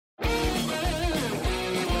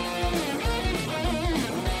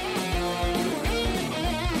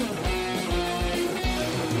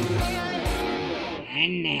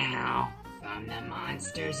the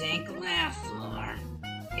Monsters Inc. laugh floor.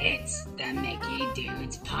 It's the Mickey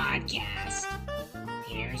Dudes Podcast.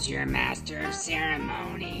 Here's your master of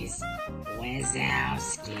ceremonies,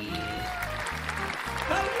 Wazowski.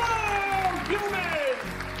 Hello, humans!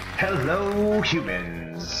 Hello,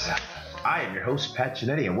 humans! I am your host, Pat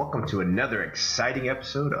Giannetti, and welcome to another exciting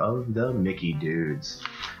episode of the Mickey Dudes.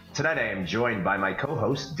 Tonight I am joined by my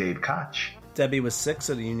co-host, Dave Koch. Debbie was sick,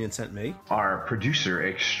 so the union sent me. Our producer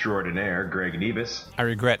extraordinaire, Greg Nevis. I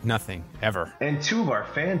regret nothing, ever. And two of our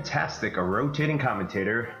fantastic rotating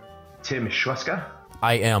commentator, Tim Schweska.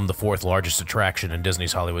 I am the fourth largest attraction in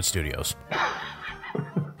Disney's Hollywood Studios.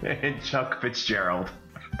 And Chuck Fitzgerald.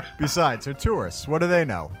 Besides, they're tourists. What do they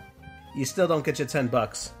know? You still don't get your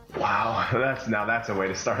 $10. Wow, that's a way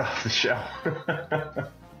to start off the show.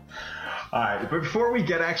 All right, but before we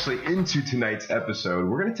get actually into tonight's episode,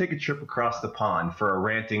 we're going to take a trip across the pond for a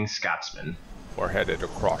ranting Scotsman. We're headed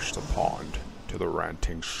across the pond to the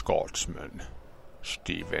ranting Scotsman,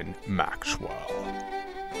 Stephen Maxwell.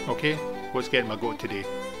 Okay, what's getting my goat today?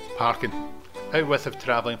 Parking. Out with of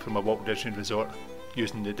travelling from a Walt Disney Resort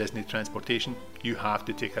using the Disney transportation, you have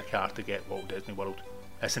to take a car to get Walt Disney World.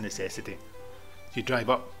 It's a necessity. So you drive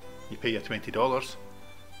up, you pay your $20,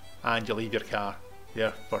 and you leave your car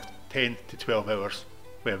there for 10 to 12 hours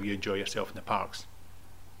where you enjoy yourself in the parks.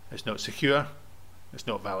 It's not secure, it's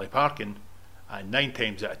not valet parking, and 9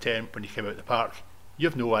 times out of 10 when you come out of the park, you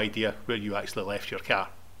have no idea where you actually left your car.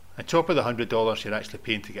 On top of the $100 you're actually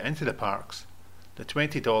paying to get into the parks, the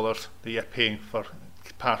 $20 that you're paying for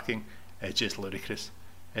parking is just ludicrous.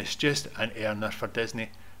 It's just an earner for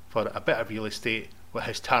Disney for a bit of real estate with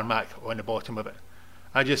his tarmac on the bottom of it.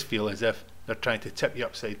 I just feel as if they're trying to tip you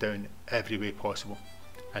upside down every way possible.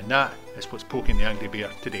 And that is what's poking the angry bear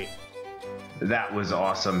today. That was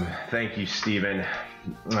awesome. Thank you, Stephen.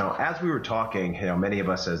 Well, as we were talking, many of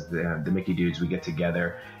us as the Mickey Dudes, we get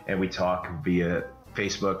together and we talk via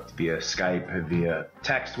Facebook, via Skype, via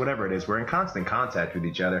text, whatever it is. We're in constant contact with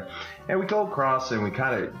each other. And we go across and we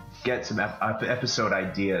kind of get some episode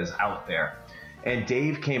ideas out there. And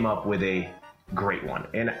Dave came up with a great one.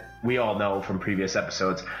 And we all know from previous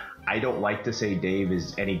episodes, I don't like to say Dave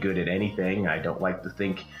is any good at anything. I don't like to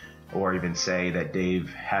think or even say that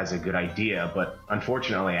Dave has a good idea, but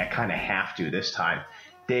unfortunately I kind of have to this time.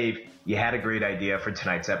 Dave, you had a great idea for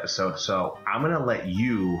tonight's episode, so I'm going to let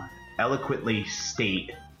you eloquently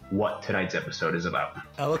state what tonight's episode is about.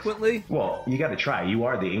 Eloquently? Well, you got to try. You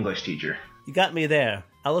are the English teacher. You got me there.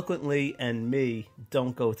 Eloquently and me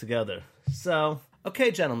don't go together. So,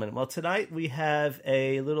 okay, gentlemen. Well, tonight we have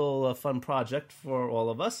a little fun project for all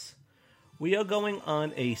of us. We are going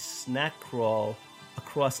on a snack crawl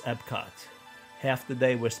across EPCOT. Half the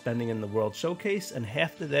day we're spending in the World Showcase, and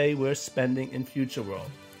half the day we're spending in Future World.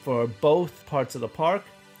 For both parts of the park,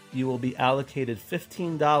 you will be allocated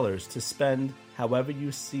 $15 to spend however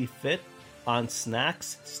you see fit on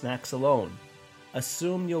snacks alone.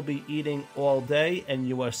 Assume you'll be eating all day and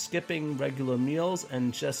you are skipping regular meals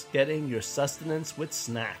and just getting your sustenance with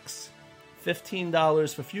snacks.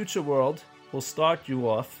 $15 for Future World will start you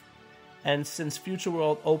off, and since Future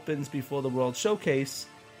World opens before the World Showcase,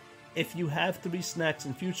 if you have 3 snacks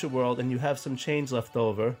in Future World and you have some change left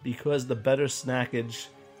over, because the better snackage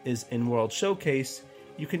is in World Showcase,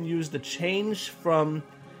 you can use the change from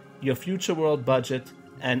your Future World budget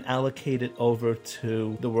and allocate it over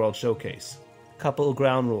to the World Showcase. Couple of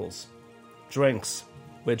ground rules. Drinks.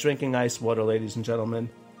 We're drinking ice water, ladies and gentlemen.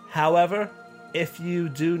 However, if you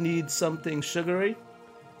do need something sugary,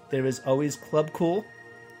 there is always Club Cool.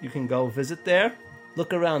 You can go visit there.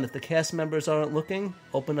 Look around. If the cast members aren't looking,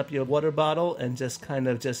 open up your water bottle and just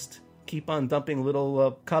keep on dumping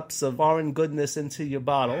little cups of foreign goodness into your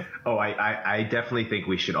bottle. Oh, I definitely think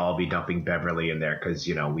we should all be dumping Beverly in there because,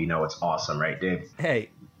 we know it's awesome, right, Dave? Hey,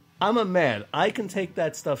 I'm a man. I can take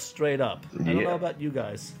that stuff straight up. I don't know about you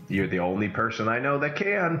guys. You're the only person I know that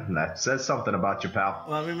can. That says something about you, pal.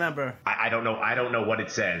 Well, remember, I don't know what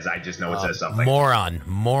it says. I just know it says something. Moron.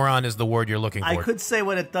 Moron is the word you're looking for. I could say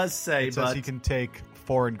what it does say, It but says he can take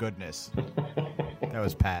foreign goodness. That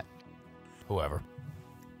was Pat. Whoever.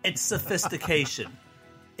 it's sophistication.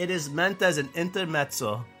 It is meant as an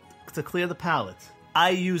intermezzo to clear the palate.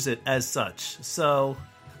 I use it as such, so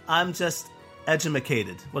I'm just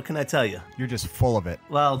edumacated. What can I tell you? You're just full of it.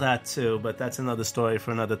 Well, that too, but that's another story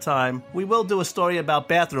for another time. We will do a story about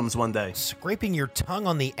bathrooms one day. Scraping your tongue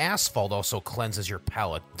on the asphalt also cleanses your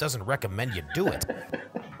palate. Doesn't recommend you do it.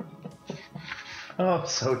 Oh,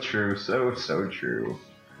 so true. So true.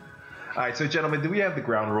 All right, so gentlemen, do we have the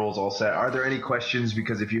ground rules all set? Are there any questions?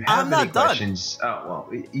 Because if you have any questions,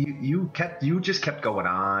 you just kept going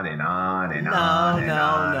on and on and on.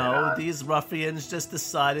 No. These ruffians just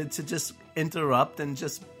decided to just interrupt and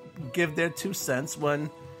just give their 2 cents when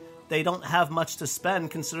they don't have much to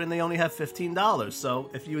spend, considering they only have $15. So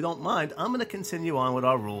if you don't mind, I'm going to continue on with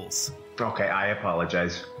our rules. Okay, I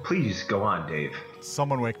apologize. Please go on, Dave.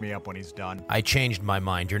 Someone wake me up when he's done. I changed my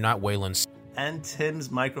mind. You're not Waylon. And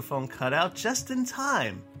Tim's microphone cut out just in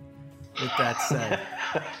time. With that said,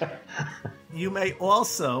 you may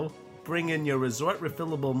also bring in your resort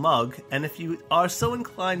refillable mug, and if you are so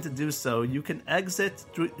inclined to do so, you can exit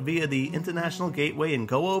via the International Gateway and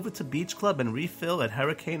go over to Beach Club and refill at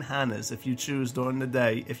Hurricane Hannah's if you choose during the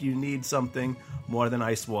day, if you need something more than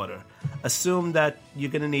ice water. Assume that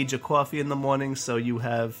you're going to need your coffee in the morning, so you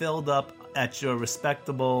have filled up at your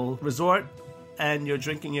respectable resort, and you're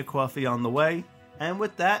drinking your coffee on the way. And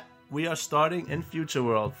with that, we are starting in Future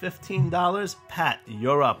World. $15. Pat,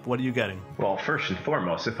 you're up. What are you getting? Well, first and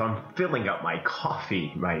foremost, if I'm filling up my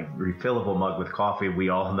coffee, my refillable mug with coffee, we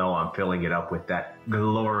all know I'm filling it up with that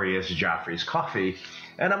glorious Joffrey's coffee.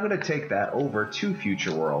 And I'm going to take that over to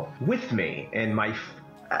Future World with me and my...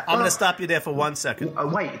 I'm going to stop you there for 1 second.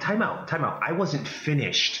 Wait, time out. I wasn't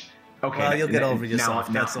finished. Okay. Well, you'll get over yourself.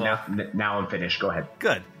 Now I'm finished. Go ahead.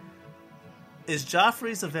 Good. Is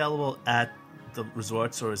Joffrey's available at the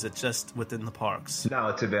resorts, or is it just within the parks? No,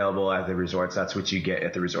 it's available at the resorts. That's what you get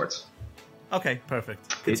at the resorts. Okay,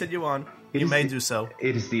 perfect. Continue on. You may do so.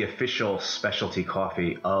 It is the official specialty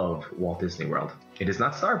coffee of Walt Disney World. It is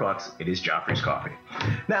not Starbucks. It is Joffrey's coffee.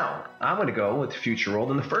 Now, I'm going to go with Future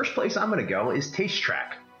World, and the first place I'm going to go is Taste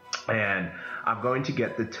Track. And I'm going to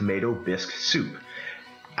get the tomato bisque soup.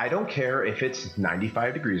 I don't care if it's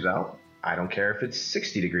 95 degrees out. I don't care if it's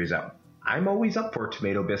 60 degrees out. I'm always up for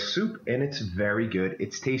tomato bisque soup, and it's very good.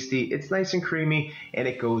 It's tasty, it's nice and creamy, and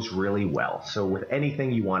it goes really well. So with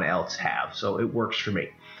anything you want to else have, so it works for me.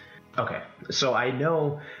 Okay, so I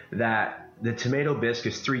know that the tomato bisque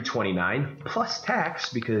is $3.29 plus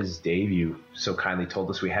tax, because Dave, you so kindly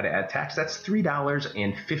told us we had to add tax. That's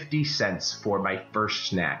 $3.50 for my first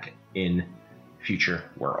snack in Future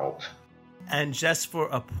World. And just for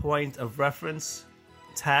a point of reference,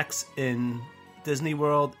 tax in Disney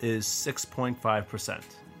World is 6.5%.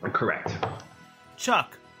 Correct.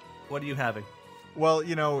 Chuck, what are you having? Well,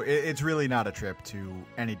 it's really not a trip to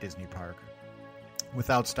any Disney park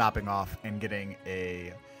without stopping off and getting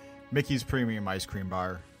a Mickey's Premium Ice Cream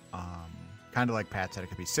Bar. Kind of like Pat said, it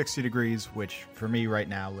could be 60 degrees, which for me right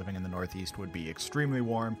now, living in the Northeast, would be extremely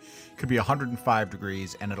warm. It could be 105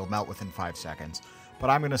 degrees, and it'll melt within 5 seconds. But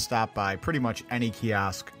I'm going to stop by pretty much any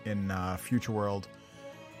kiosk in Future World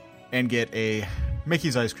and get a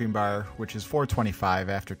Mickey's Ice Cream Bar, which is $4.25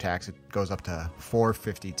 after tax. It goes up to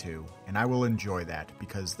 $4.52, and I will enjoy that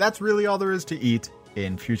because that's really all there is to eat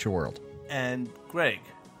in Future World. And Greg?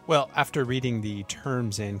 Well, after reading the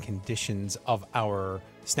terms and conditions of our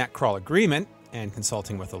snack crawl agreement and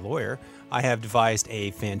consulting with a lawyer, I have devised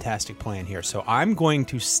a fantastic plan here. So I'm going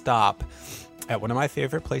to stop at one of my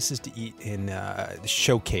favorite places to eat in the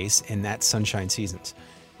Showcase, and that's Sunshine Seasons.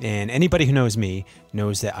 And anybody who knows me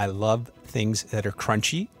knows that I love things that are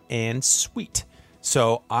crunchy and sweet.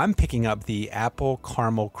 So I'm picking up the apple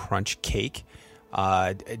caramel crunch cake.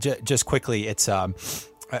 Just quickly, it's a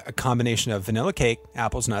combination of vanilla cake,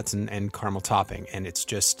 apples, nuts, and caramel topping. And it's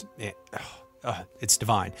just, it's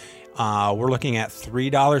divine. We're looking at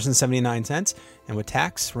 $3.79. And with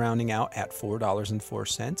tax rounding out at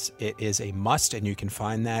 $4.04, it is a must. And you can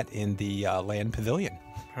find that in the Land Pavilion.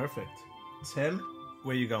 Perfect. Tim?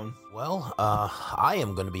 Where are you going? Well, I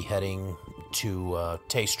am going to be heading to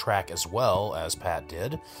Taste Track as well, as Pat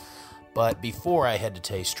did. But before I head to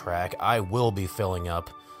Taste Track, I will be filling up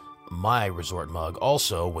my resort mug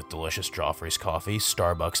also with delicious Joffrey's coffee.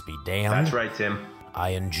 Starbucks be damned. That's right, Tim. I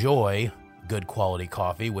enjoy good quality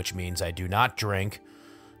coffee, which means I do not drink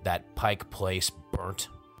that Pike Place burnt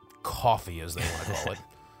coffee, as they want to call it.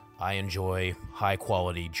 I enjoy high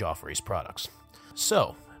quality Joffrey's products.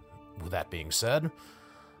 So, with that being said,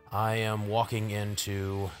 I am walking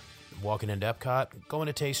into EPCOT, going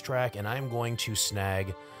to Taste Track, and I'm going to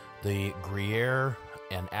snag the Gruyere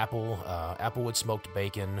and applewood smoked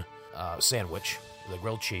bacon sandwich, the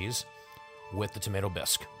grilled cheese, with the tomato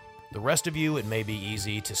bisque. The rest of you, it may be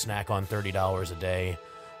easy to snack on $30 a day.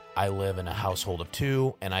 I live in a household of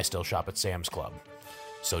 2, and I still shop at Sam's Club.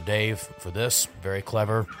 So, Dave, for this, very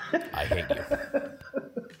clever, I hate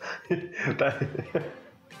you.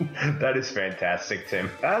 That is fantastic, Tim.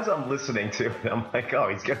 As I'm listening to it, I'm like, oh,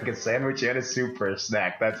 he's getting a sandwich and a soup for a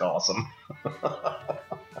snack. That's awesome.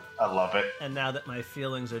 I love it. And now that my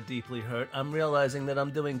feelings are deeply hurt, I'm realizing that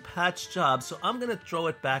I'm doing Pat's job, so I'm going to throw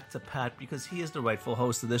it back to Pat because he is the rightful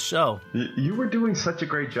host of this show. You were doing such a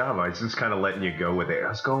great job. I was just kind of letting you go with it. I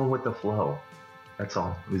was going with the flow. That's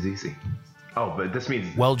all. It was easy. Oh, but this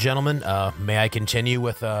means... Well, gentlemen, may I continue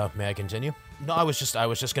with... May I continue? No, I was just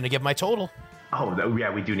going to give my total. Oh,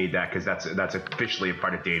 yeah, we do need that because that's officially a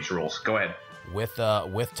part of Dave's rules. Go ahead. With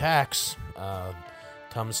tax,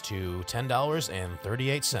 comes to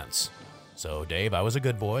 $10.38. So, Dave, I was a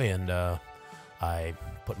good boy, and I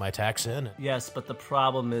put my tax in. Yes, but the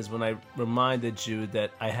problem is when I reminded you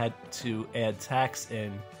that I had to add tax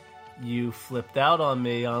in, you flipped out on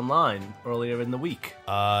me online earlier in the week.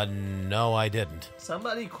 No, I didn't.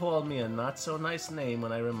 Somebody called me a not-so-nice name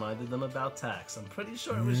when I reminded them about tax. I'm pretty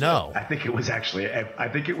sure it was No. I think it was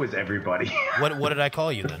everybody. What did I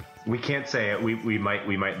call you then? We can't say it. We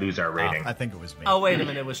might lose our rating. I think it was me. Oh, wait a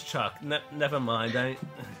minute, it was Chuck. Never mind.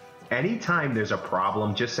 Anytime there's a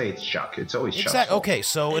problem, just say it's Chuck. It's always Chuck. Exactly. Okay,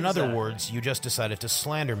 so in other Exactly. words, you just decided to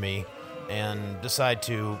slander me and decide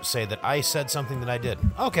to say that I said something that I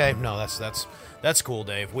didn't. Okay, no, that's cool,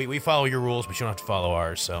 Dave. We follow your rules, but you don't have to follow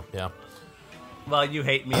ours, so, yeah. Well, you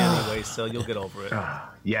hate me anyway, so you'll get over it.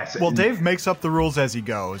 Yes. Well, Dave makes up the rules as he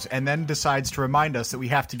goes, and then decides to remind us that we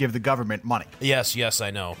have to give the government money. Yes,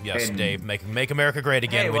 I know. Yes, And- Dave, make America great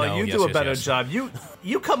again. Hey, we well, know. you Yes, do a yes, better yes. job.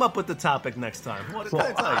 You come up with the topic next time. What can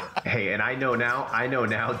I tell you? Hey, and I know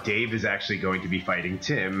now Dave is actually going to be fighting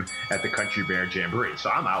Tim at the Country Bear Jamboree. So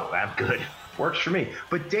I'm out. I'm good. Works for me.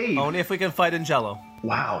 But Dave, Only if we can fight in Jello.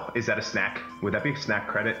 wow, is that a snack? Would that be a snack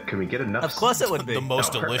credit? Can we get enough? Of course it would be. The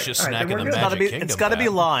most perfect. delicious All right, snack then in we're the good. Magic Kingdom. It's got to be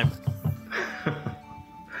Pat. lime.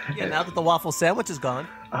 Yeah, now that the waffle sandwich is gone.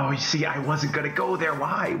 Oh, you see, I wasn't gonna go there.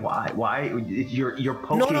 Why? You're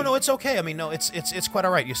poking. No, it's okay. I mean, no, it's quite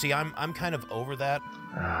all right. You see, I'm kind of over that.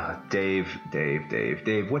 Dave,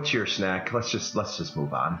 what's your snack? Let's just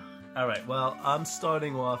move on. All right, well, I'm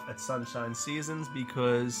starting off at Sunshine Seasons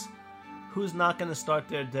because who's not going to start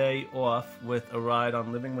their day off with a ride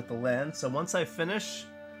on Living with the Land? So once I finish,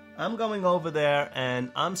 I'm going over there and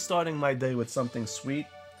I'm starting my day with something sweet.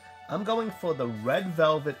 I'm going for the red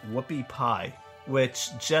velvet whoopie pie, which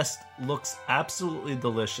just looks absolutely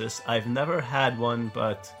delicious. I've never had one,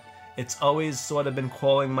 but it's always sort of been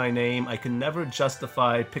calling my name. I can never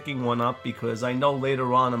justify picking one up because I know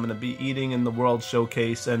later on I'm going to be eating in the World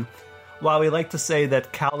Showcase. And while we like to say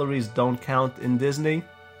that calories don't count in Disney,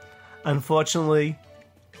 unfortunately,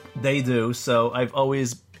 they do. So I've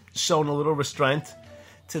always shown a little restraint.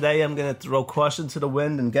 Today I'm going to throw caution to the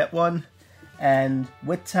wind and get one. And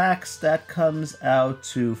with tax, that comes out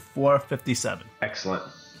to $4.57. Excellent.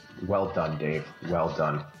 Well done, Dave. Well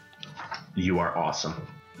done. You are awesome.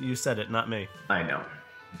 You said it, not me. I know.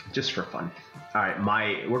 Just for fun. All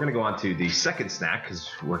right, we're gonna go on to the second snack because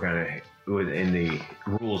in the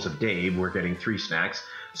rules of Dave, we're getting 3 snacks.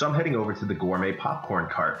 So I'm heading over to the gourmet popcorn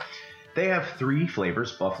cart. They have 3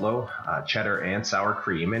 flavors, buffalo, cheddar, and sour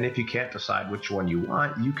cream. And if you can't decide which one you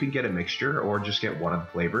want, you can get a mixture or just get one of the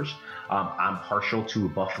flavors. I'm partial to a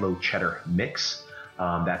buffalo cheddar mix.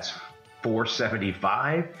 That's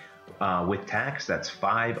 $4.75. With tax, that's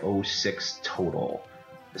 $5.06 total.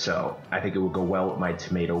 So I think it will go well with my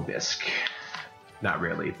tomato bisque. Not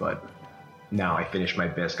really, but now I finished my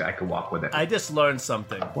bisque. I can walk with it. I just learned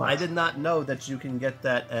something. What? I did not know that you can get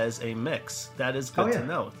that as a mix. That is good Oh, yeah. to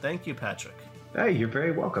know. Thank you, Patrick. Hey, you're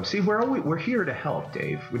very welcome. See, we're here to help,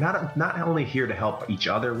 Dave. We're not only here to help each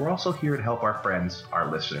other, we're also here to help our friends, our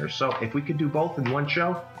listeners. So if we could do both in one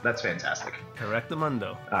show, that's fantastic.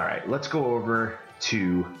 Correctamundo. All right, let's go over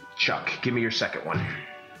to Chuck. Give me your second one.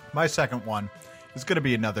 My second one is going to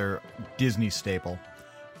be another Disney staple.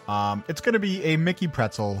 It's going to be a Mickey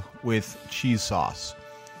pretzel with cheese sauce,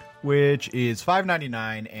 which is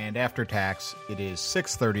 $5.99, and after tax, it is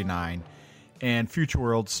 $6.39. And Future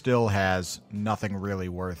World still has nothing really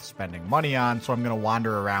worth spending money on, so I'm going to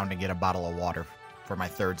wander around and get a bottle of water for my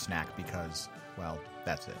third snack because, well,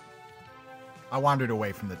 that's it. I wandered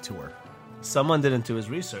away from the tour. Someone didn't do his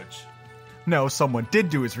research. No, someone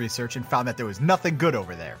did do his research and found that there was nothing good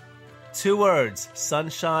over there. 2 words: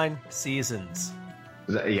 Sunshine Seasons.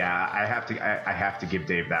 Yeah, I have to give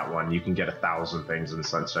Dave that one. You can get 1,000 things in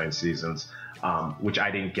Sunshine Seasons, which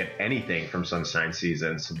I didn't get anything from Sunshine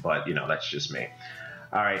Seasons, but that's just me.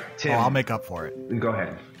 All right, Tim. I'll make up for it. Go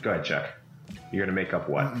ahead, Chuck. You're gonna make up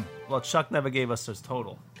what? Well, Chuck never gave us his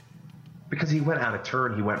total. Because he went on a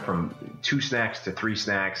turn. He went from 2 snacks to 3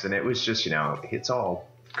 snacks, and it was just it's all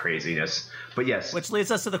craziness. But yes, Which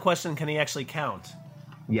leads us to the question, can he actually count?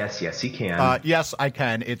 yes, he can Yes, I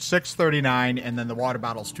can. It's $6.39, and then the water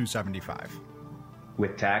bottle's $2.75.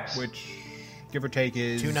 with tax. Which give or take,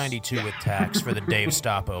 is $2.92 with tax for the Dave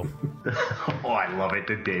Stoppo. Oh, I love it,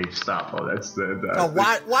 the Dave Stoppo. That's the. Oh,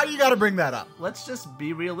 why do you got to bring that up? Let's just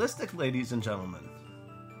be realistic, ladies and gentlemen.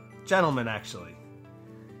 Gentlemen, actually.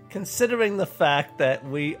 Considering the fact that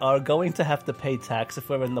we are going to have to pay tax if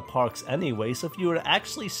we're in the parks anyway, so if you were to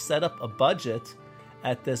actually set up a budget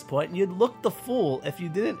at this point, you'd look the fool if you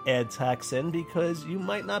didn't add tax in, because you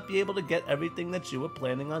might not be able to get everything that you were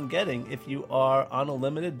planning on getting if you are on a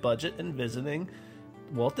limited budget and visiting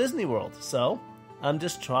Walt Disney World. So I'm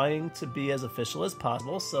just trying to be as official as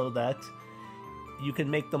possible so that you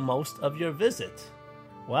can make the most of your visit.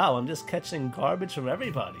 Wow, I'm just catching garbage from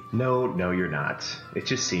everybody. No, you're not. It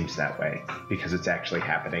just seems that way because it's actually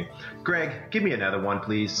happening. Greg, give me another one,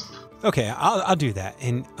 please. Okay, I'll do that.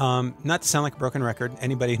 And not to sound like a broken record,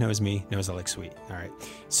 anybody who knows me knows I like sweet. All right.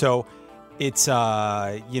 So it's,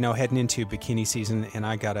 heading into bikini season, and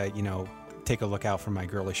I got to, take a look out for my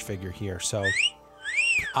girlish figure here. So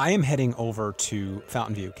I am heading over to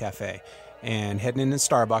Fountain View Cafe and heading into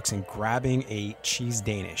Starbucks and grabbing a cheese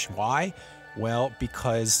Danish. Why? Well,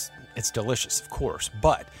 because it's delicious, of course,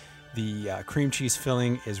 but the cream cheese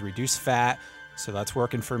filling is reduced fat, so that's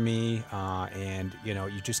working for me, and,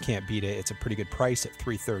 you just can't beat it. It's a pretty good price at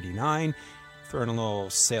 $3.39. Throw in a little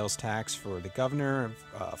sales tax for the governor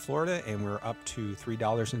of Florida, and we're up to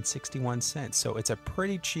 $3.61. So it's a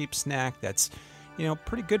pretty cheap snack that's,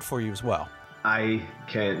 pretty good for you as well. I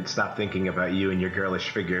can't stop thinking about you and your girlish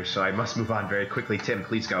figure, so I must move on very quickly. Tim,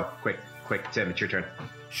 please go. Quick, Tim, it's your turn.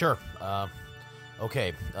 Sure.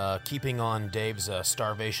 Okay, keeping on Dave's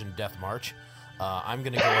starvation death march, I'm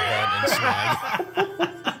going to go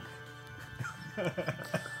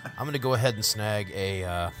ahead and snag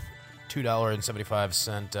a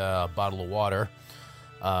 $2.75 bottle of water,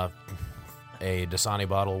 a Dasani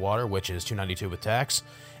bottle of water, which is $2.92 with tax,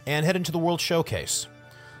 and head into the World Showcase.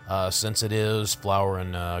 Since it is flower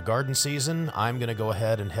and garden season, I'm going to go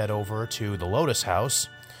ahead and head over to the Lotus House,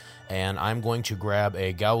 and I'm going to grab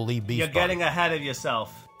a Gaoli beef You're getting ahead of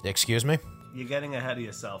yourself. Excuse me? You're getting ahead of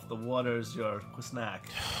yourself. The water's your snack.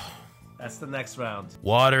 That's the next round.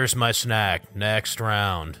 Water's my snack. Next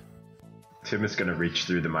round. Tim is going to reach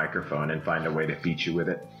through the microphone and find a way to beat you with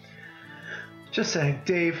it. Just saying.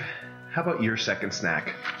 Dave, how about your second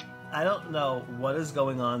snack? I don't know what is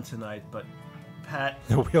going on tonight, but Pat...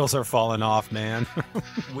 The wheels are falling off, man.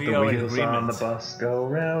 We the are in wheels agreement. on the bus go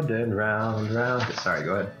round and round, round. Sorry,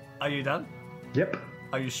 go ahead. Are you done? Yep.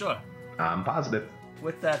 Are you sure? I'm positive.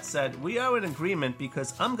 With that said, we are in agreement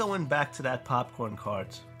because I'm going back to that popcorn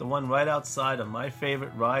cart. The one right outside of my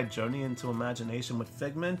favorite ride, Journey into Imagination with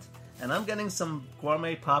Figment. And I'm getting some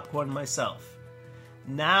gourmet popcorn myself.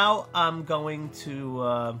 Now I'm going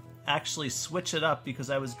to actually switch it up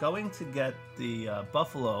because I was going to get the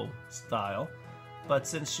buffalo style. But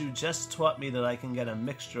since you just taught me that I can get a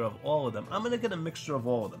mixture of all of them, I'm going to get a mixture of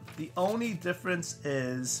all of them. The only difference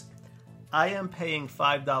is I am paying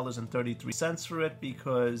 $5.33 for it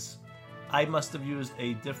because I must have used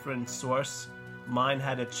a different source. Mine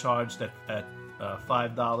had it charged at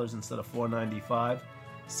 $5 instead of $4.95.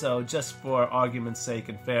 So just for argument's sake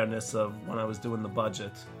and fairness of when I was doing the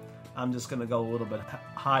budget, I'm just going to go a little bit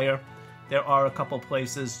higher. There are a couple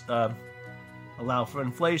places allow for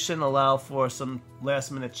inflation, allow for some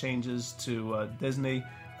last-minute changes to Disney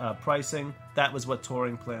pricing. That was what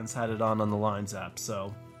Touring Plans had it on the Lines app.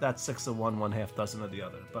 So that's 6 of one, 1/2 dozen of the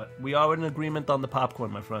other. But we are in agreement on the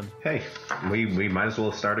popcorn, my friend. Hey, we might as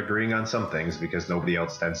well start agreeing on some things because nobody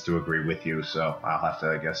else tends to agree with you. So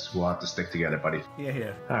I guess we'll have to stick together, buddy. Yeah,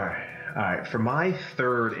 here. All right. For my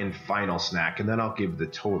third and final snack, and then I'll give the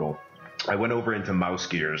total. I went over into Mouse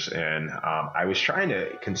Gears, and I was trying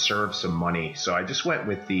to conserve some money, so I just went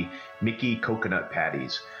with the Mickey coconut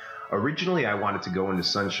patties. Originally, I wanted to go into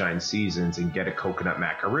Sunshine Seasons and get a coconut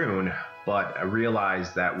macaroon, but I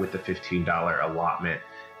realized that with the $15 allotment,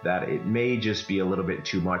 that it may just be a little bit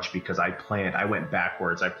too much because I went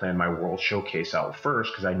backwards. I planned my World Showcase out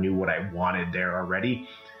first because I knew what I wanted there already.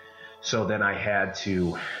 So then I had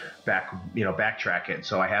to backtrack it.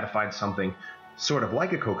 So I had to find something sort of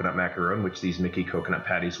like a coconut macaroon, which these Mickey coconut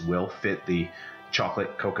patties will fit the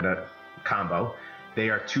chocolate coconut combo. They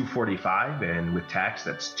are $2.45, and with tax,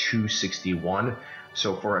 that's $2.61.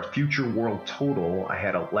 So for a future world total, I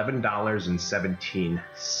had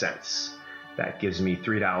 $11.17. That gives me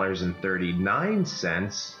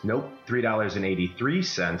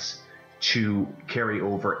 $3.83 to carry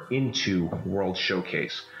over into World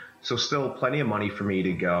Showcase. So still plenty of money for me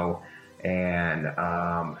to go and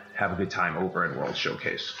have a good time over at World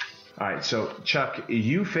Showcase. All right, so Chuck,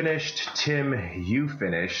 you finished. Tim, you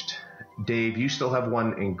finished. Dave, you still have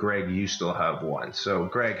one, and Greg, you still have one. So,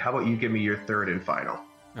 Greg, how about you give me your third and final?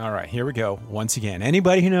 All right, here we go. Once again,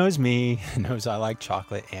 anybody who knows me knows I like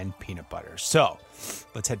chocolate and peanut butter. So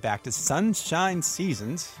let's head back to Sunshine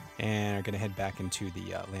Seasons, and we're going to head back into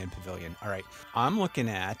the Land Pavilion. All right, I'm looking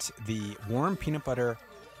at the warm peanut butter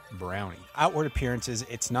brownie. Outward appearances,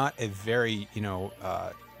 it's not a very,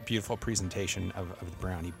 beautiful presentation of the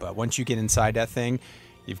brownie, but once you get inside that thing,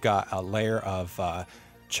 you've got a layer of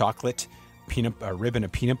chocolate, a ribbon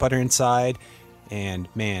of peanut butter inside, and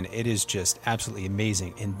man, it is just absolutely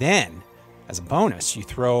amazing. And then, as a bonus, you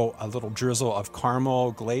throw a little drizzle of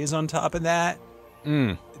caramel glaze on top of that.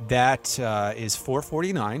 That is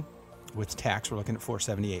 $4.49 with tax. We're looking at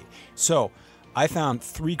 $4.78. So I found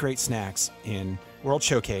 3 great snacks in World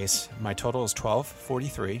Showcase. My total is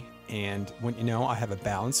 $12.43. And when I have a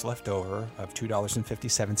balance left over of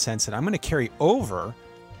 $2.57 that I'm going to carry over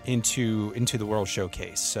into the World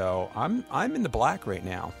Showcase. So I'm in the black right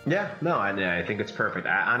now. Yeah, no, I think it's perfect.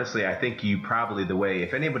 Honestly, I think you probably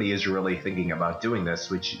if anybody is really thinking about doing this,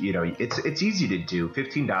 which it's easy to do.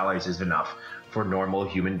 $15 is enough for normal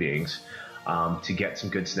human beings to get some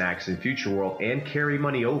good snacks in Future World and carry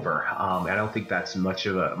money over. I don't think that's much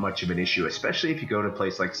of an issue, especially if you go to a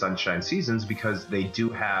place like Sunshine Seasons, because they do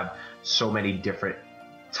have so many different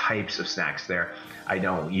types of snacks there. I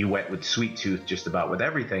know you went with Sweet Tooth just about with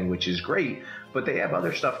everything, which is great, but they have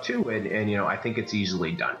other stuff too, and I think it's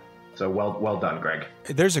easily done. So well done, Greg.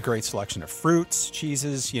 There's a great selection of fruits,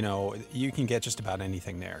 cheeses. You can get just about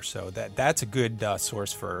anything there. So that's a good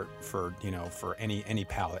source for any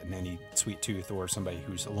palate and any sweet tooth or somebody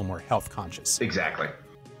who's a little more health conscious. Exactly.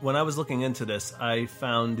 When I was looking into this, I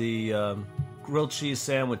found the grilled cheese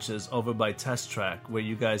sandwiches over by Test Track, where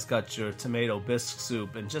you guys got your tomato bisque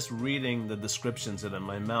soup, and just reading the descriptions of them,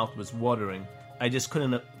 my mouth was watering. I just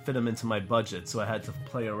couldn't fit them into my budget, so I had to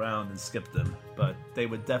play around and skip them. But they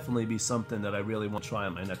would definitely be something that I really want to try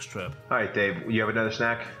on my next trip. All right, Dave, you have another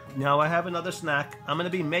snack? Now I have another snack. I'm going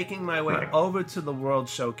to be making my way over to the World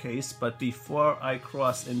Showcase, but before I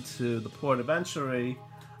cross into the port of entry,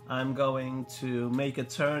 I'm going to make a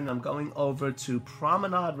turn. I'm going over to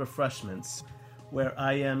Promenade Refreshments, where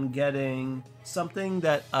I am getting something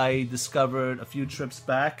that I discovered a few trips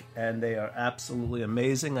back, and they are absolutely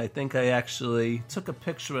amazing. I think I actually took a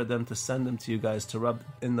picture of them to send them to you guys to rub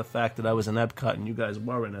in the fact that I was in EPCOT and you guys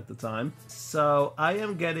weren't at the time. So I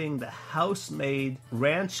am getting the house-made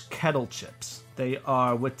ranch kettle chips. They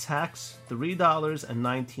are, with tax,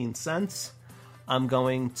 $3.19. I'm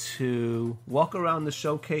going to walk around the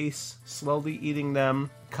showcase, slowly eating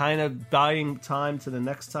them, kind of buying time to the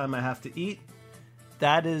next time I have to eat.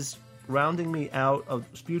 That is rounding me out of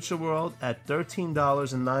Future World at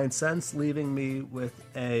 $13.09, leaving me with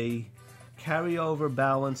a carryover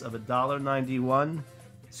balance of $1.91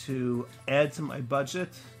 to add to my budget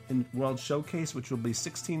in World Showcase, which will be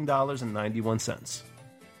 $16.91.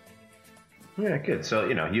 Yeah, good. So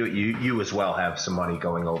you as well have some money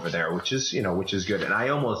going over there, which is good. And I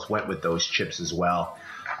almost went with those chips as well.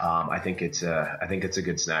 I think it's a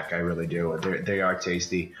good snack. I really do. They are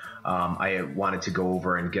tasty. I wanted to go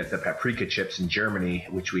over and get the paprika chips in Germany,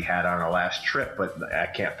 which we had on our last trip, but I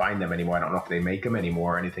can't find them anymore. I don't know if they make them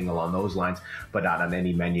anymore or anything along those lines, but not on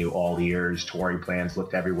any menu all years. Touring plans,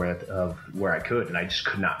 looked everywhere of where I could, and I just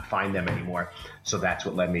could not find them anymore. So that's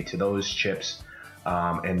what led me to those chips.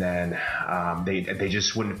 And then they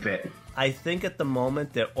just wouldn't fit. I think at the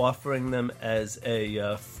moment they're offering them as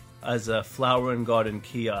a flower and garden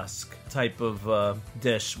kiosk type of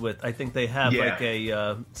dish. With, I think they have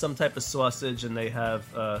some type of sausage, and they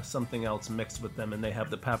have something else mixed with them, and they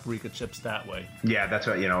have the paprika chips that way. Yeah, that's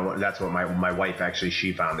what that's what my wife actually,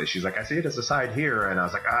 she found it. She's like, I see it as a side here, and I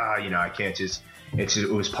was like, I can't just. It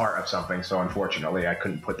was part of something, so unfortunately I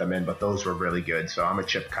couldn't put them in, but those were really good. So I'm a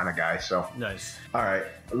chip kind of guy. So nice. All right,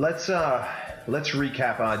 let's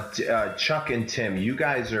recap. Chuck and Tim, you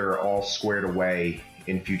guys are all squared away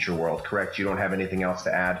in Future World, correct? You don't have anything else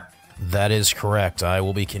to add? That is correct. I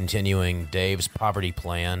will be continuing Dave's poverty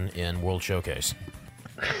plan in World Showcase.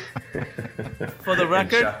 For the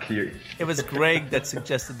record, Chuck, it was Greg that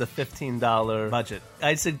suggested the $15 budget.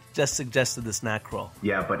 I just suggested the snack crawl.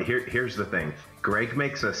 Yeah, but here's the thing. Greg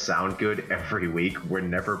makes us sound good every week. We're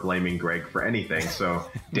never blaming Greg for anything. So,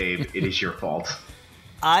 Dave, it is your fault.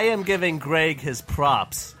 I am giving Greg his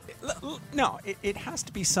props. No, it has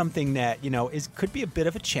to be something that, could be a bit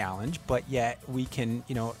of a challenge, but yet we can,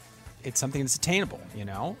 it's something that's attainable,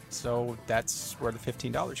 So that's where the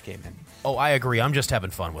 $15 came in. Oh, I agree. I'm just having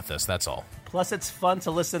fun with this. That's all. Plus, it's fun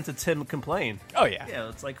to listen to Tim complain. Oh, yeah. Yeah,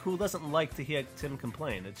 it's like, who doesn't like to hear Tim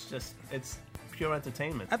complain? It's pure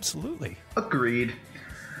entertainment. Absolutely. Agreed.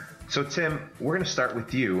 So, Tim, we're going to start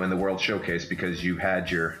with you in the World Showcase because you had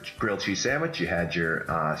your grilled cheese sandwich, you had your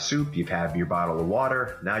soup, you've had your bottle of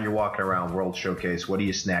water. Now you're walking around World Showcase. What are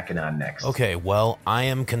you snacking on next? Okay, well, I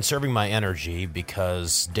am conserving my energy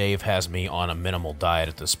because Dave has me on a minimal diet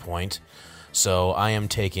at this point. So I am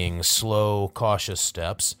taking slow, cautious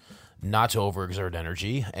steps not to overexert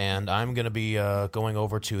energy, and I'm going to be going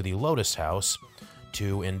over to the Lotus House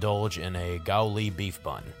to indulge in a Gaoli beef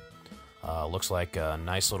bun. Looks like a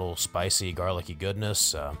nice little spicy, garlicky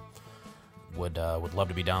goodness. Would love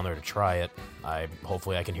to be down there to try it.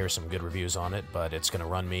 Hopefully I can hear some good reviews on it, but it's going to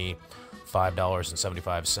run me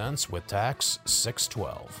 $5.75 with tax,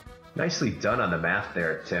 $6.12. Nicely done on the math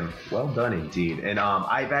there, Tim. Well done indeed. And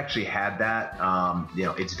I've actually had that.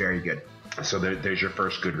 It's very good. So there's your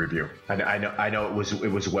first good review. I know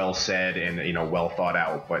it was well said and well thought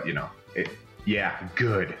out, but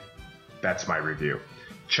good. That's my review.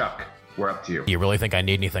 Chuck, we're up to you. You really think I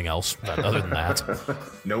need anything else other than that?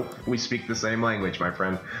 Nope. We speak the same language, my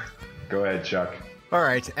friend. Go ahead, Chuck. All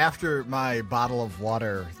right, after my bottle of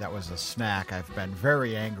water that was a snack, I've been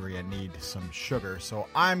very angry and need some sugar, so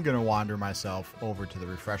I'm going to wander myself over to the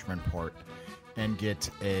refreshment port and get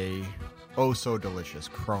a oh-so-delicious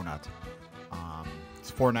cronut.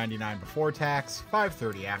 It's $4.99 before tax,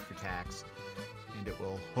 $5.30 after tax, and it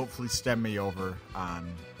will hopefully stem me over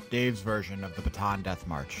on Dave's version of the Baton Death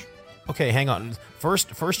March. Okay, hang on.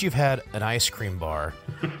 First you've had an ice cream bar,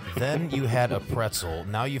 then you had a pretzel,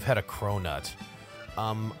 now you've had a cronut.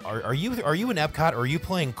 Are you in Epcot, or are you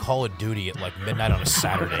playing Call of Duty at like midnight on a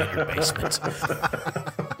Saturday in your basement?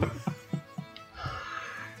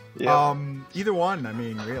 Either one, I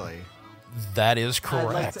mean, really. That is correct.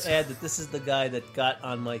 I'd like to add that this is the guy that got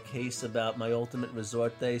on my case about my Ultimate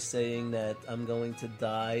Resort Day, saying that I'm going to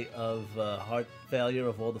die of heart failure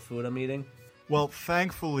of all the food I'm eating. Well,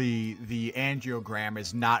 thankfully, the angiogram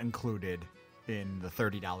is not included in the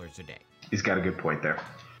 $30 a day. He's got a good point there.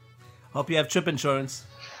 Hope you have trip insurance.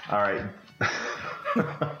 All right.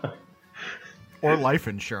 Or life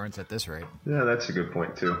insurance at this rate. Yeah, that's a good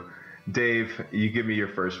point, too. Dave, you give me your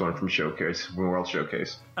first one from World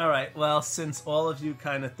Showcase. All right, well, since all of you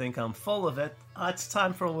kind of think I'm full of it, it's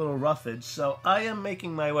time for a little roughage. So I am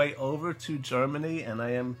making my way over to Germany, and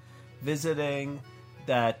I am visiting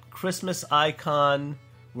that Christmas icon,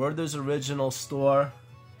 Werther's Original store,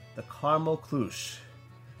 the Caramel Klusch.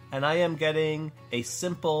 And I am getting a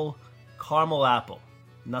simple caramel apple.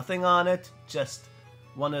 Nothing on it, just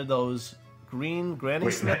one of those green Granny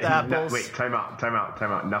Smith apples. Time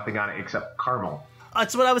out. Nothing on it except caramel.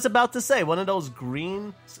 That's what I was about to say. One of those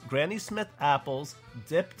green Granny Smith apples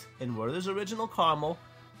dipped in Werther's Original Caramel.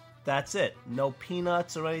 That's it. No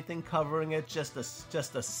peanuts or anything covering it. Just a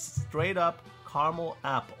straight up caramel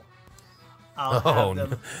apple.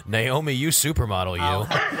 Naomi, you supermodel, you. I'll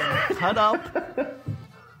have them cut up.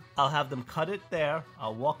 I'll have them cut it there.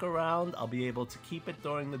 I'll walk around. I'll be able to keep it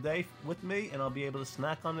during the day with me, and I'll be able to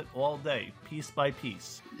snack on it all day, piece by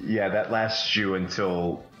piece. Yeah, that lasts you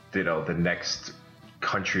until, the next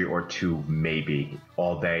country or two, maybe.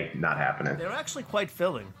 All day, not happening. They're actually quite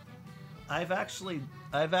filling. I've actually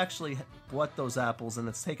bought those apples, and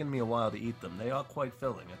it's taken me a while to eat them. They are quite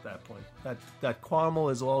filling at that point. That caramel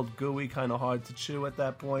is all gooey, kind of hard to chew at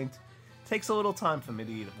that point. Takes a little time for me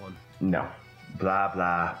to eat one. No. Blah,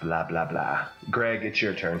 blah, blah, blah, blah. Greg, it's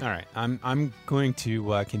your turn. All right. I'm going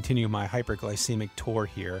to continue my hyperglycemic tour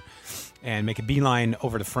here and make a beeline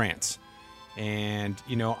over to France. And,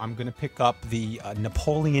 I'm going to pick up the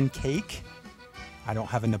Napoleon cake. I don't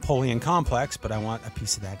have a Napoleon complex, but I want a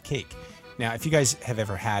piece of that cake. Now, if you guys have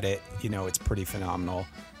ever had it, it's pretty phenomenal.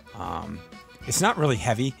 It's not really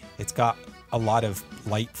heavy. It's got a lot of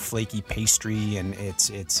light, flaky pastry, and it's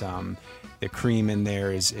the cream in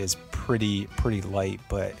there is pretty light,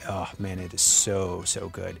 but oh man, it is so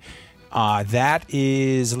good. That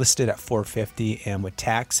is listed at $4.50, and with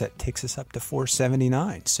tax, that takes us up to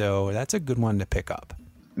 $4.79. So that's a good one to pick up.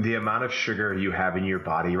 The amount of sugar you have in your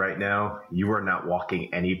body right now, you are not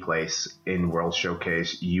walking any place in World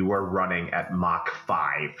Showcase. You are running at Mach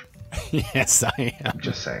 5. Yes, I am.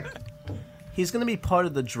 Just saying. He's going to be part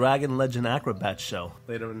of the Dragon Legend Acrobat show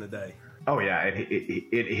later in the day. Oh, yeah.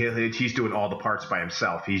 He's doing all the parts by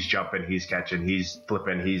himself. He's jumping, he's catching, he's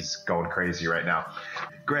flipping, he's going crazy right now.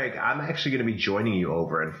 Greg, I'm actually going to be joining you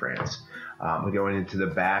over in France. We're going into the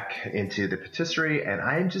back, into the patisserie, and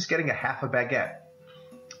I'm just getting a half a baguette.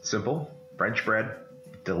 Simple, French bread,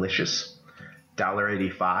 delicious,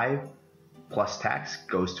 $1.85 plus tax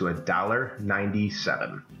goes to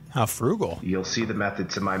 $1.97. How frugal! You'll see the method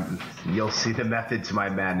to my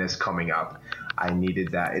madness coming up. I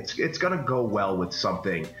needed that. It's gonna go well with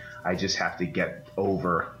something. I just have to get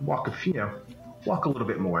over, walk a little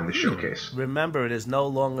bit more in the showcase. Remember, it is no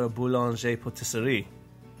longer Boulanger Patisserie.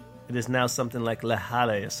 It is now something like Le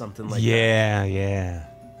Halle or something like that. Yeah.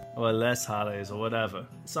 Or Les Halles or whatever.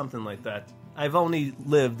 Something like that. I've only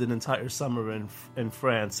lived an entire summer in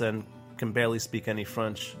France and can barely speak any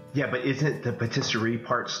French. Yeah, but isn't the patisserie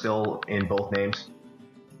part still in both names?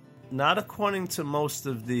 Not according to most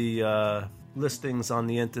of the listings on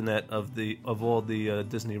the internet of all the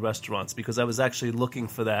Disney restaurants, because I was actually looking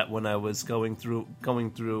for that when I was going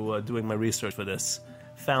through doing my research for this.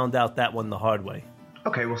 Found out that one the hard way.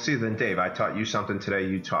 Okay, well, see then, Dave, I taught you something today.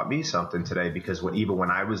 You taught me something today, because even when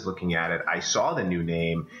I was looking at it, I saw the new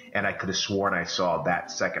name, and I could have sworn I saw that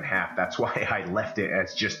second half. That's why I left it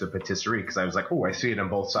as just the patisserie, because I was like, oh, I see it on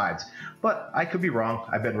both sides. But I could be wrong.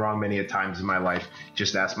 I've been wrong many a times in my life.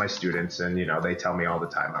 Just ask my students, and, they tell me all the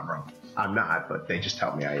time I'm wrong. I'm not, but they just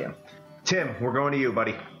tell me I am. Tim, we're going to you,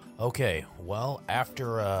 buddy. Okay, well,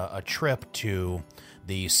 after a trip to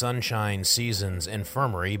the Sunshine Seasons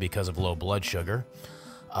Infirmary because of low blood sugar,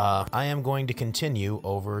 I am going to continue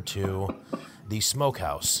over to the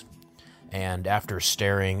Smokehouse. And after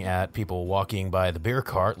staring at people walking by the beer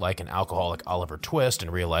cart like an alcoholic Oliver Twist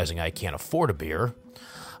and realizing I can't afford a beer,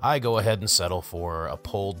 I go ahead and settle for a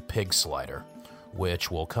pulled pig slider, which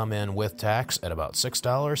will come in with tax at about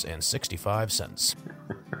 $6.65.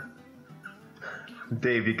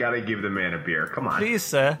 Dave, you got to give the man a beer. Come on. Please,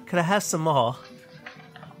 sir, can I have some more?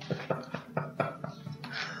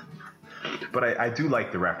 But I do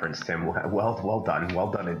like the reference, Tim. Well done.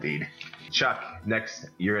 Well done indeed. Chuck, next,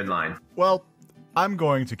 you're in line. Well, I'm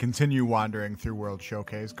going to continue wandering through World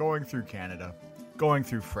Showcase, going through Canada, going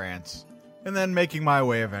through France, and then making my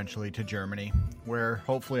way eventually to Germany, where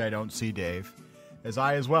hopefully I don't see Dave, as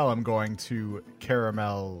I as well am going to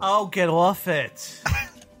Caramel... Oh, get off it.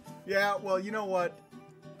 Yeah, well, you know what?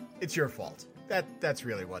 It's your fault. That's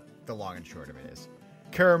really what the long and short of it is.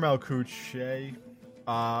 Caramel Couche.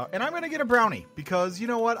 And I'm going to get a brownie because, you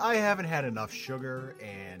know what? I haven't had enough sugar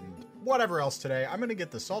and whatever else today. I'm going to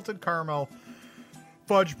get the salted caramel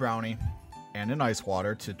fudge brownie and an ice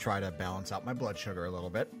water to try to balance out my blood sugar a little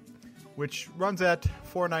bit, which runs at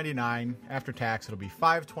 $4.99. After tax, it'll be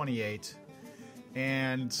 $5.28.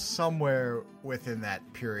 And somewhere within that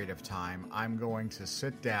period of time, I'm going to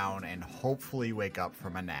sit down and hopefully wake up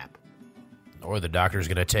from a nap. Or the doctor's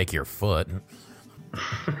going to take your foot.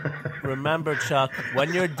 Remember, Chuck,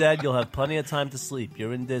 when you're dead, you'll have plenty of time to sleep.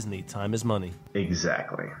 You're in Disney. Time is money.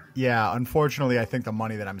 Exactly. Yeah, unfortunately, I think the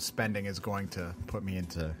money that I'm spending is going to put me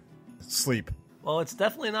into sleep. Well, it's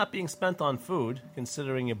definitely not being spent on food,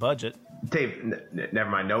 considering your budget. Dave, never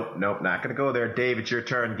mind. Nope, not going to go there. Dave, it's your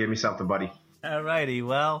turn. Give me something, buddy. Alrighty,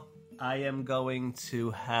 well, I am going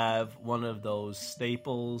to have one of those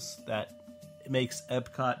staples that makes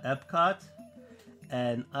EPCOT,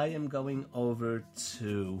 and I am going over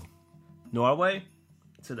to Norway,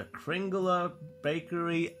 to the Kringla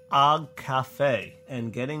Bakery Og Cafe,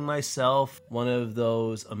 and getting myself one of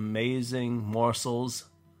those amazing morsels,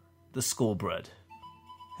 the school bread.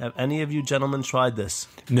 Have any of you gentlemen tried this?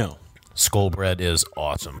 No. Skull bread is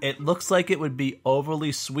awesome. It looks like it would be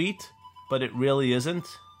overly sweet, but it really isn't.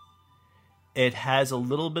 It has a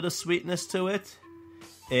little bit of sweetness to it.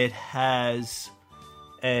 It has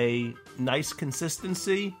a nice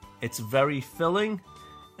consistency. It's very filling,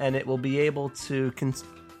 and it will be able to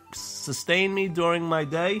sustain me during my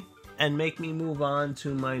day and make me move on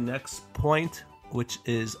to my next point, which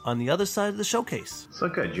is on the other side of the showcase. So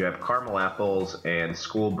good. You have caramel apples and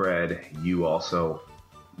school bread. You also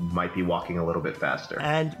might be walking a little bit faster.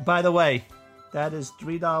 And by the way, that is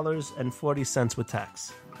 $3.40 with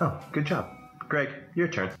tax. Oh, good job. Greg, your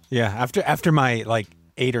turn. Yeah, after my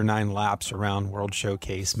 8 or 9 laps around World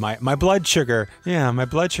Showcase, my blood sugar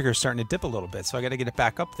is starting to dip a little bit, so I got to get it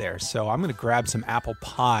back up there. So I'm going to grab some apple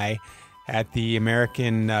pie at the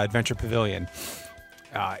American Adventure Pavilion.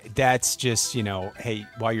 That's just, hey,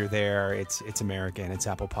 while you're there, it's American, it's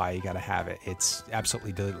apple pie, you got to have it. It's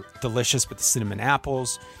absolutely delicious with the cinnamon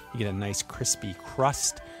apples. You get a nice crispy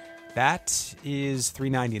crust. That is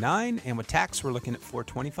 $3.99, and with tax, we're looking at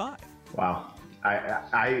 $4.25. Wow.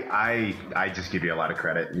 I just give you a lot of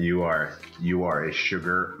credit. You are a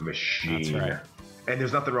sugar machine. That's right. And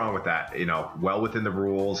there's nothing wrong with that. Well within the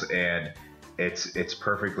rules, and it's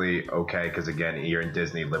perfectly okay because again, you're in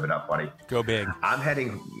Disney, live it up, buddy. Go big. I'm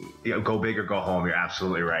heading, go big or go home. You're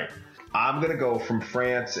absolutely right. I'm gonna go from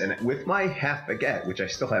France and with my half baguette, which I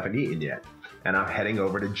still haven't eaten yet. And I'm heading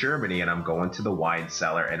over to Germany, and I'm going to the wine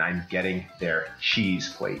cellar, and I'm getting their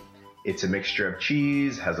cheese plate. It's a mixture of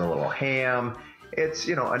cheese, has a little ham, it's,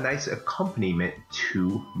 a nice accompaniment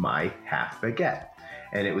to my half baguette.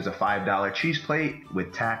 And it was a $5 cheese plate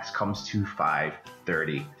with tax comes to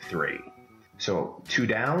 $5.33. So 2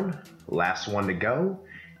 down, last one to go.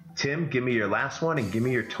 Tim, give me your last one and give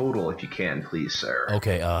me your total if you can, please, sir.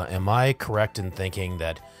 Okay, am I correct in thinking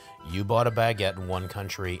that you bought a baguette in one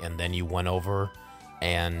country and then you went over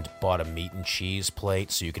and bought a meat and cheese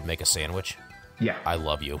plate so you could make a sandwich? Yeah. I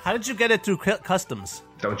love you. How did you get it through customs?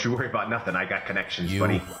 Don't you worry about nothing. I got connections,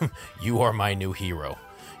 buddy. You are my new hero.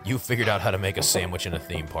 You figured out how to make a sandwich in a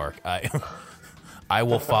theme park. I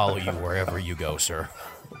will follow you wherever you go, sir.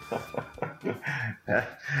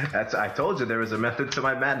 I told you there was a method to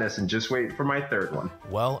my madness, and just wait for my third one.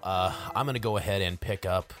 Well, I'm going to go ahead and pick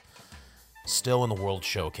up, still in the World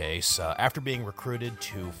Showcase, after being recruited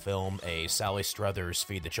to film a Sally Struthers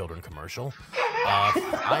Feed the Children commercial,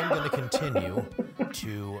 I'm going to continue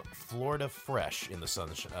to Florida Fresh in the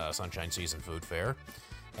Sunshine Season Food Fair,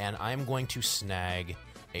 and I'm going to snag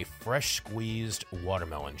a fresh squeezed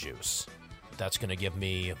watermelon juice. That's going to give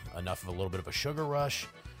me enough of a little bit of a sugar rush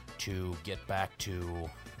to get back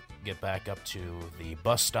up to the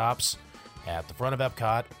bus stops at the front of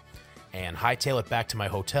EPCOT and hightail it back to my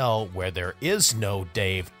hotel where there is no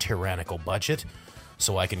Dave tyrannical budget,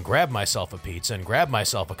 so I can grab myself a pizza and grab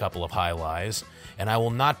myself a couple of high lies, and I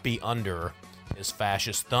will not be under his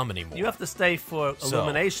fascist thumb anymore. You have to stay for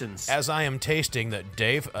Illuminations. As I am tasting the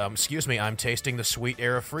I'm tasting the sweet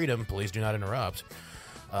air of freedom. Please do not interrupt.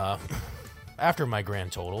 After my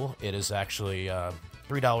grand total, it is actually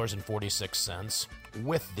 $3.46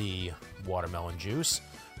 with the watermelon juice,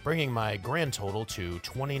 bringing my grand total to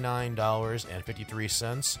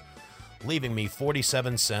 $29.53, leaving me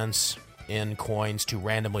 47 cents in coins to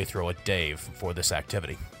randomly throw at Dave for this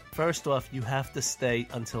activity. First off, you have to stay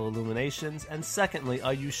until Illuminations. And secondly,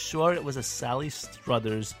 are you sure it was a Sally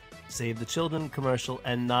Struthers Save the Children commercial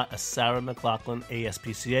and not a Sarah McLachlan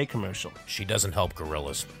ASPCA commercial? She doesn't help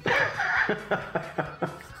gorillas.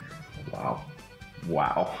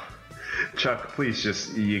 Wow. Chuck, please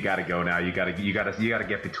you got to go now. You got to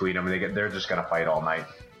get between them. They're just going to fight all night.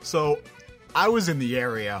 So I was in the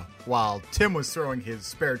area while Tim was throwing his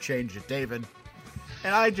spare change at David,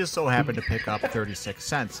 and I just so happened to pick up 36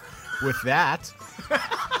 cents. With that,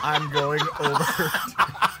 I'm going over.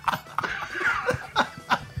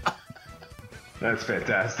 That's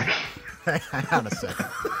fantastic. Hang on a second.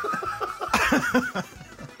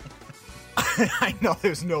 I know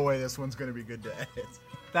there's no way this one's going to be good to edit.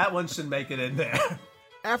 That one should make it in there.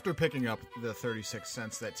 After picking up the 36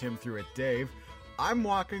 cents that Tim threw at Dave, I'm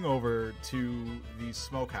walking over to the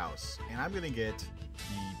smokehouse, and I'm going to get the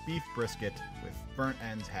beef brisket with burnt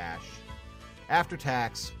ends hash. After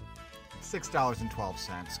tax,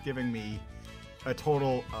 $6.12, giving me a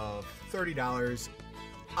total of $30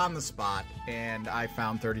 on the spot, and I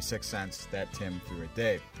found 36 cents that Tim threw at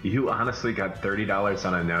Dave. You honestly got $30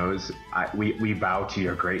 on a nose. We bow to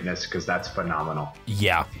your greatness because that's phenomenal.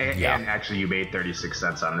 Yeah. And actually, you made 36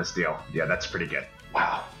 cents on this deal. Yeah, that's pretty good.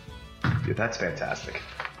 Wow. Dude, that's fantastic.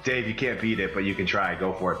 Dave, you can't beat it, but you can try.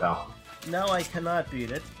 Go for it, pal. No, I cannot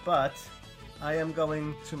beat it, but I am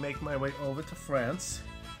going to make my way over to France,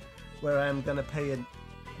 where I'm going to pay a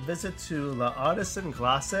visit to La Artisan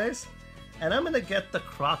Glaces, and I'm going to get the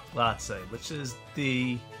croque glace, which is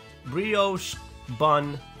the brioche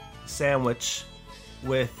bun sandwich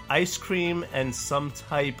with ice cream and some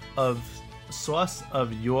type of sauce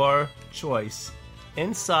of your choice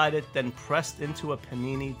inside it, then pressed into a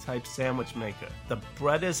panini type sandwich maker. The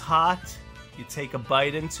bread is hot, you take a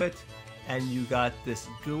bite into it, and you got this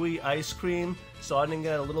gooey ice cream starting to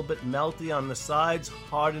get a little bit melty on the sides,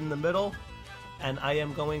 hard in the middle, and I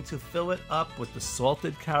am going to fill it up with the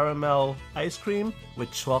salted caramel ice cream with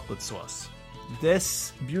chocolate sauce.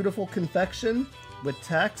 This beautiful confection with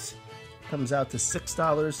tax comes out to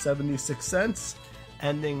 $6.76,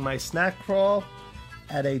 ending my snack crawl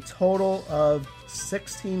at a total of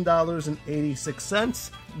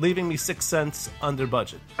 $16.86, leaving me 6 cents under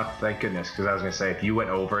budget. Oh, thank goodness, because I was going to say, if you went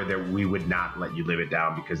over there, we would not let you live it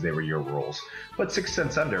down because they were your rules. But 6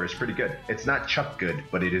 cents under is pretty good. It's not Chuck good,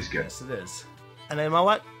 but it is good. Yes, it is. And you know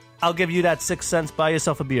what? I'll give you that 6 cents. Buy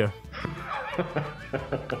yourself a beer.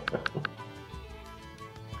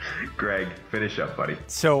 Greg, finish up, buddy.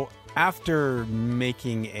 So after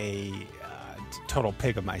making a total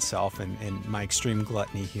pig of myself and my extreme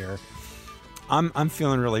gluttony here, I'm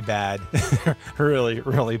feeling really bad, really,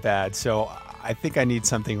 really bad. So I think I need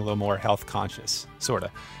something a little more health conscious, sort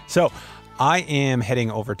of. So I am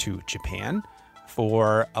heading over to Japan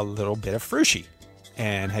for a little bit of frushi.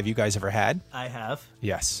 And have you guys ever had? I have.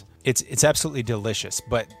 Yes. It's absolutely delicious,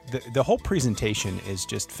 but the whole presentation is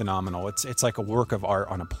just phenomenal. It's like a work of art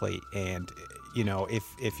on a plate, and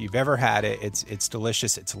if you've ever had it, it's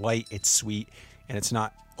delicious. It's light, it's sweet, and it's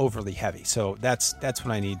not overly heavy. So that's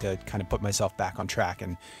what I need to kind of put myself back on track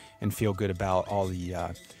and feel good about all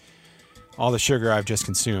the sugar I've just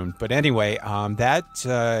consumed. But anyway,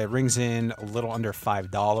 that rings in a little under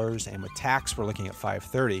 $5, and with tax, we're looking at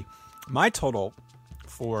 $5.30. My total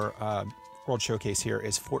for World Showcase here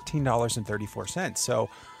is $14.34. So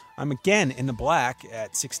I'm again in the black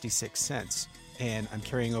at 66 cents, and I'm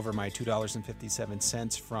carrying over my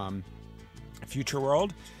 $2.57 from Future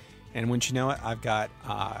World. And wouldn't you know it, I've got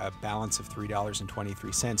a balance of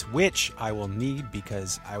 $3.23, which I will need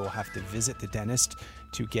because I will have to visit the dentist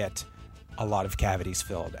to get a lot of cavities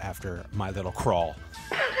filled after my little crawl.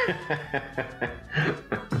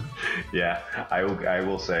 Yeah, I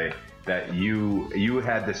will say that you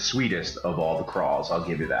had the sweetest of all the crawls. I'll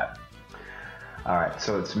give you that. All right,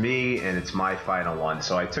 so it's me, and it's my final one.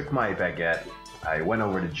 So I took my baguette, I went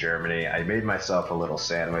over to Germany, I made myself a little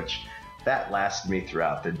sandwich. That lasted me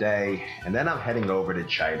throughout the day, and then I'm heading over to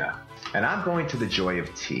China. And I'm going to the Joy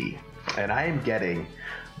of Tea, and I am getting,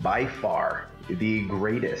 by far, the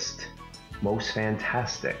greatest, most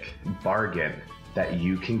fantastic bargain that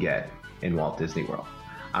you can get in Walt Disney World.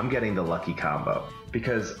 I'm getting the Lucky Combo,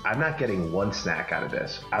 because I'm not getting one snack out of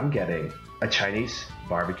this. I'm getting a Chinese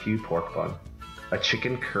barbecue pork bun, a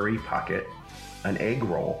chicken curry pocket, an egg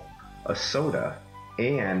roll, a soda,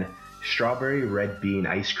 and strawberry red bean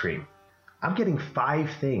ice cream. I'm getting 5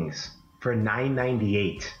 things for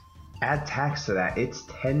 $9.98. Add tax to that, it's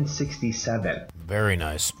 $10.67. Very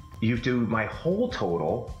nice. You do my whole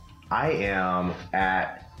total, I am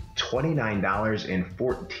at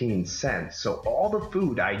 $29.14. So all the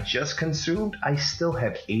food I just consumed, I still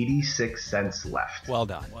have 86 cents left. Well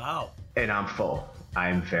done. Wow. And I'm full.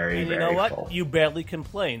 I'm very, And you very know what? full. You barely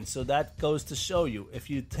complain. So that goes to show you, if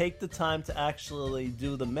you take the time to actually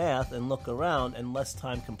do the math and look around and less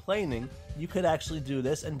time complaining, you could actually do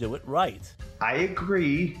this and do it right. I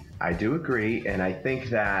agree. I do agree. And I think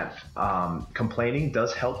that complaining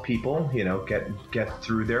does help people, get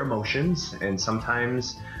through their emotions. And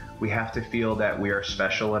sometimes we have to feel that we are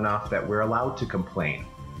special enough that we're allowed to complain.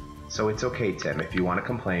 So it's okay, Tim. If you want to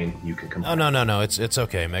complain, you can complain. No. It's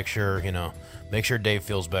okay. Make sure Dave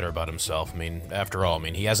feels better about himself. I mean, after all,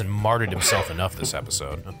 he hasn't martyred himself enough this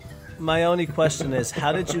episode. My only question is,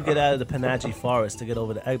 how did you get out of the Panaji Forest to get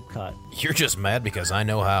over to EPCOT? You're just mad because I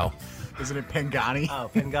know how. Isn't it Pengani? Oh,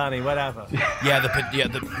 Pengani, whatever. Yeah.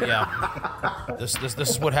 This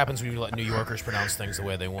is what happens when you let New Yorkers pronounce things the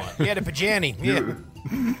way they want. Yeah, the Pajani. Yeah.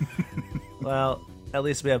 Well, at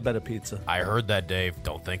least we have better pizza. I heard that, Dave.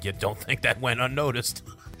 Don't think that went unnoticed.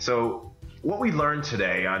 So what we learned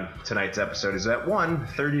today on tonight's episode is that, one,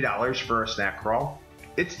 $30 for a snack crawl,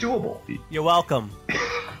 it's doable. You're welcome.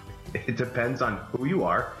 It depends on who you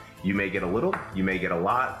are. You may get a little, you may get a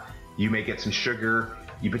lot, you may get some sugar,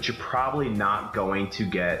 but you're probably not going to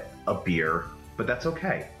get a beer, but that's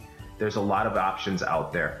okay. There's a lot of options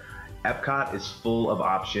out there. EPCOT is full of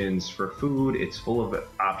options for food. It's full of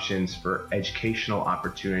options for educational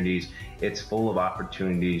opportunities. It's full of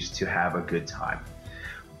opportunities to have a good time.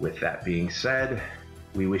 With that being said,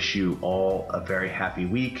 we wish you all a very happy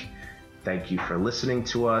week. Thank you for listening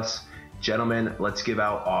to us. Gentlemen, let's give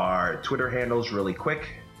out our Twitter handles really quick.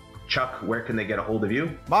 Chuck, where can they get a hold of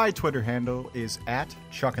you? My Twitter handle is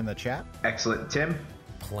 @ChuckInTheChat. Excellent. Tim?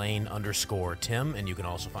 Plain_Tim, and you can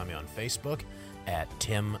also find me on Facebook at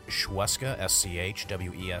Tim Schweska,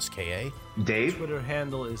 SCHWESKA. Dave? Twitter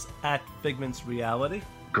handle is @FigmentsReality.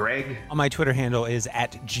 Greg? My Twitter handle is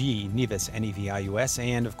 @GNevis, Nevius,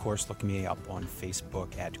 and of course, look me up on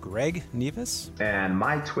Facebook at Greg Nevis. And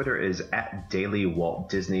my Twitter is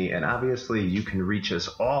 @DailyWaltDisney, and obviously you can reach us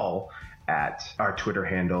all at our Twitter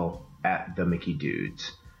handle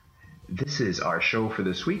 @TheMickeyDudes. This is our show for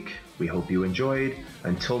this week. We hope you enjoyed.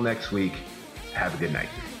 Until next week, have a good night.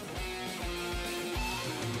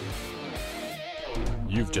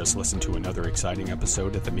 You've just listened to another exciting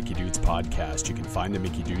episode of the Mickey Dudes Podcast. You can find the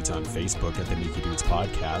Mickey Dudes on Facebook at the Mickey Dudes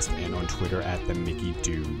Podcast and on Twitter at the Mickey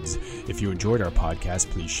Dudes. If you enjoyed our podcast,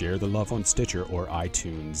 please share the love on Stitcher or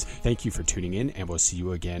iTunes. Thank you for tuning in, and we'll see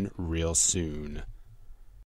you again real soon.